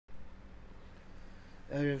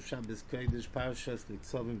Erev Shabbos Kodesh Parshas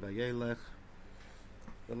Nitzavim Vayelech.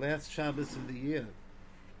 The last Shabbos of the year.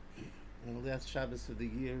 And the last Shabbos of the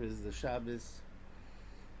year is the Shabbos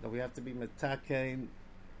that we have to be metakein,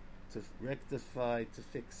 to rectify, to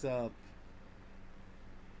fix up,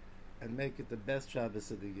 and make it the best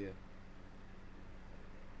Shabbos of the year.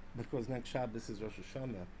 Because next Shabbos is Rosh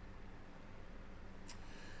Hashanah.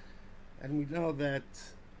 And we know that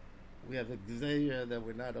we have a gzeira that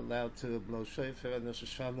we're not allowed to blow shofar on Rosh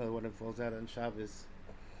Hashanah when it falls out on Shabbos.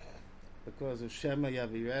 Because of Shema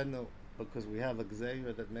Yavirenu, because we have a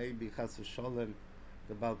gzeira that maybe Chas v'Sholem,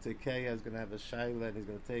 the Baal Tekeya is going to have a shaila and he's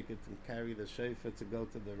going to take it and carry the shofar to go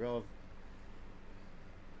to the Rav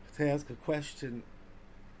to ask a question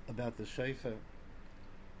about the shofar.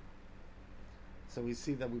 So we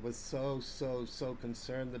see that we were so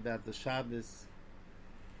concerned about the Shabbos.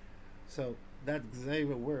 So that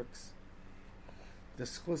gzeira works. The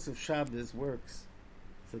schus of Shabbos works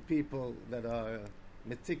for people that are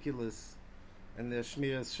meticulous in their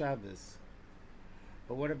shmiras Shabbos.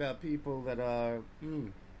 But what about people that are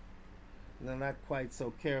they're not quite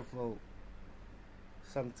so careful?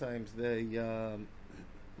 Sometimes they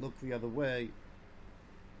look the other way.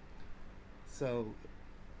 So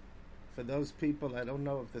for those people, I don't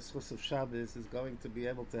know if the schus of Shabbos is going to be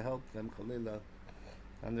able to help them, Chalila,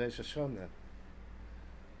 on Rosh Hashanah.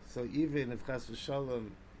 So even if Chas v'Sholem,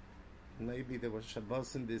 maybe there was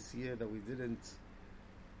Shabbos in this year that we didn't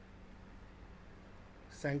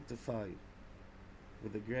sanctify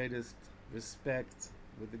with the greatest respect,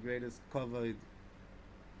 with the greatest kavod.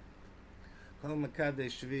 Kol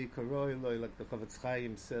mekadesh shvi karoi loy, like the Chavetz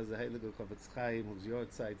Chaim says, the Heilige Chavetz Chaim, whose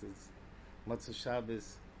yortzeit is Motzei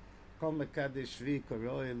Shabbos. Kol mekadesh shvi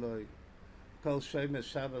karoi loy, kol shomer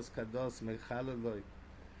Shabbos kados mechalel loy.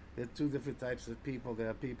 There are two different types of people. There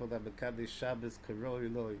are people that mekadesh Shabbos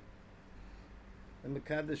karoi loy, and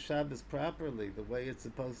mekadesh Shabbos properly, the way it's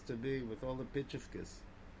supposed to be, with all the pitchifkes.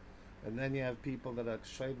 And then you have people that are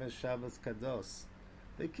shomer Shabbos kados.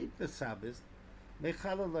 They keep the Shabbos.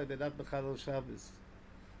 Mechalel loy, they're not mechalel Shabbos.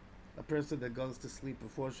 A person that goes to sleep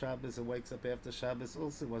before Shabbos and wakes up after Shabbos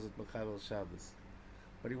also wasn't mechalel Shabbos.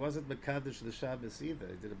 But he wasn't mekadesh the Shabbos either.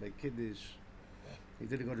 He didn't make kiddush. He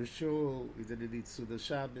didn't go to shul. He didn't eat Suda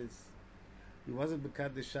Shabbos. He wasn't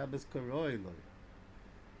mekadesh Shabbos karoi loy.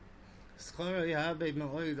 Schora yahabei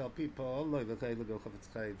ma'oid al people loy, the Heilige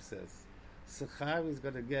Chavetz Chaim says. Sechar is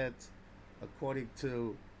going to get according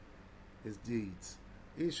to his deeds.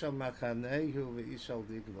 Ishal machanehu ve'ishal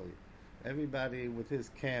digloi. Everybody with his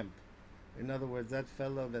camp. In other words, that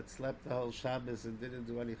fellow that slept the whole Shabbos and didn't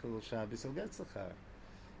do any chilul Shabbos, he'll get sechar.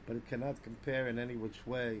 But it cannot compare in any which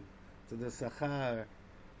way to the sechar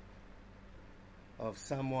of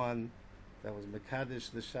someone that was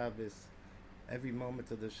mekadesh the Shabbos. Every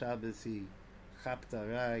moment of the Shabbos he chapt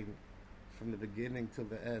arayin from the beginning till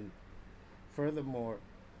the end. Furthermore,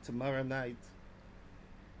 tomorrow night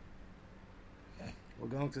we're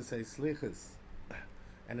going to say slichas,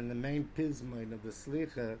 and in the main pizmoin of the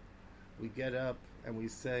slicha we get up and we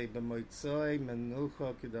say b'moitzoi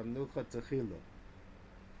menucha kidam nucha techila.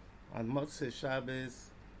 On Motzei Shabbos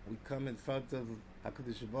we come in front of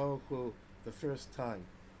HaKadosh Baruch Hu the first time.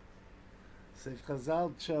 So if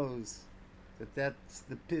Chazal chose that that's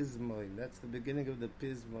the pizmoin, that's the beginning of the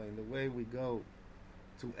pizmoin, the way we go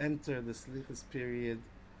to enter the slichus period,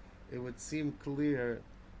 it would seem clear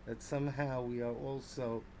that somehow we are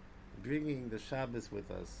also bringing the Shabbos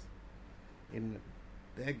with us in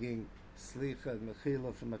begging slicha and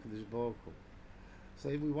mechila from HaKadosh Baruch Hu. So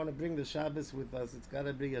if we want to bring the Shabbos with us, it's got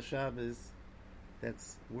to be a Shabbos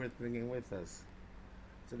that's worth bringing with us.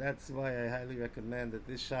 So that's why I highly recommend that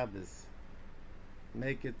this Shabbos,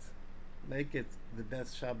 make it the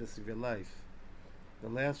best Shabbos of your life. The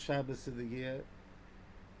last Shabbos of the year,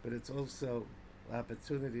 but it's also an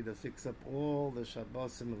opportunity to fix up all the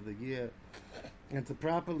Shabbosim of the year and to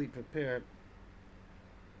properly prepare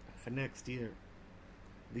for next year.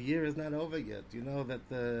 The year is not over yet. You know that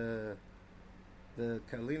the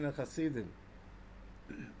Kalina Hasidim,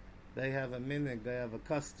 they have a minhag, they have a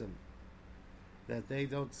custom that they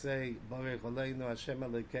don't say Baruch Aleinu Hashem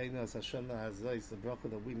Elokeinu as Hashana Hazois, the bracha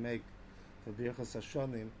that we make for Birchas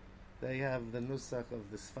Hashonim. They have the nusach of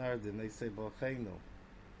the Sfardim, they say Barucheinu.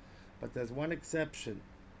 But there's one exception.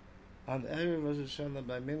 On Erev Rosh Hashanah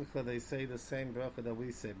by Mincha, they say the same bracha that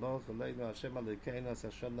we say, Baruch Aleinu Hashem Elokeinu as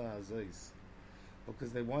Hashana Hazois,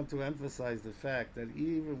 because they want to emphasize the fact that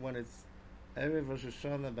even when it's Erev Rosh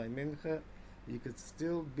Hashanah by Mincha, you could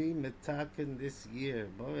still be metaken this year.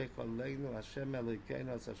 Baruch Aleinu Hashem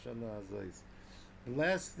Elokeinu as Hashana Hazois.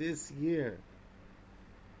 Bless this year.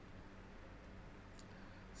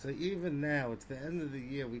 So even now, it's the end of the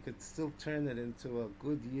year, we could still turn it into a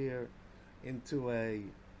good year, into a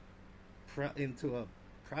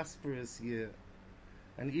prosperous year.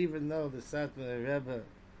 And even though the Satmar Rebbe,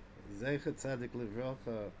 Zeichet Tzadik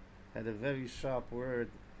Livrocha, had a very sharp word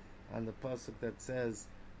on the pasuk that says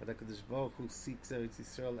that HaKadosh Baruch Hu seeks Eretz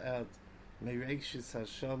Yisrael out, Mereishis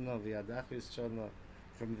Hashana v'Yadachis Shana,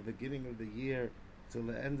 from the beginning of the year till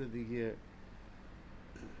the end of the year.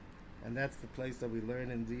 And that's the place that we learn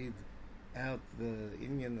indeed out the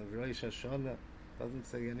inyan of Rosh Hashanah. Doesn't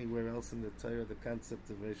say anywhere else in the Torah the concept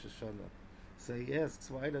of Rosh Hashanah. So he asks,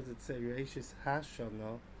 why does it say Reishis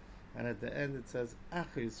Hashana, and at the end it says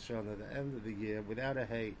Achis Shana, the end of the year, without a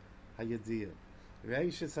Hey Hayadiyah.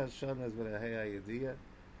 Reishis Hashana is with a Hey Hayadiyah,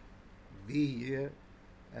 the year,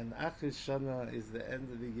 and Achis Shana is the end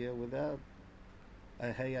of the year without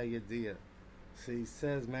a Hey Hayadiyah. So he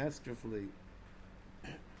says masterfully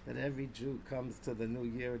that every Jew comes to the new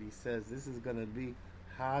year and he says, this is going to be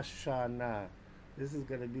Hashana. This is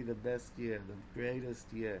going to be the best year, the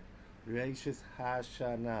greatest year. Reishis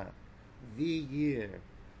Hashana, the year.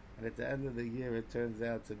 And at the end of the year, it turns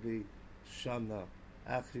out to be Shana,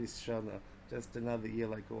 Achris Shana, just another year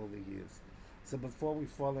like all the years. So before we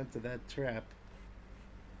fall into that trap,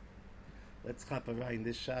 let's hop around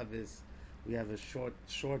this Shabbos. We have a short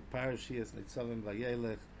parashias, Nitzavim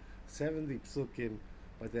Vayelech, 70 psukim,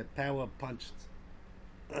 but they're power-punched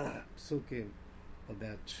psukim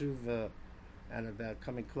about tshuva and about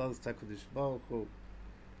coming close to HaKadosh Baruch Hu.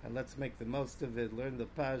 And let's make the most of it, learn the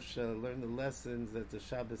Pasha, learn the lessons that the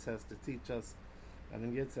Shabbos has to teach us. And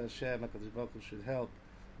in Yitzhak Hashem, HaKadosh Baruch Hu should help.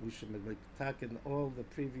 We should make taken all the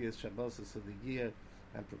previous Shabbos of the year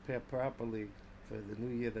and prepare properly for the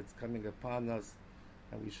new year that's coming upon us.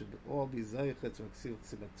 And we should all be Zaychet, Vaksir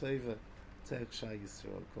Tzima Tova, Teich Shai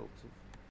Yisrael Kol Tov.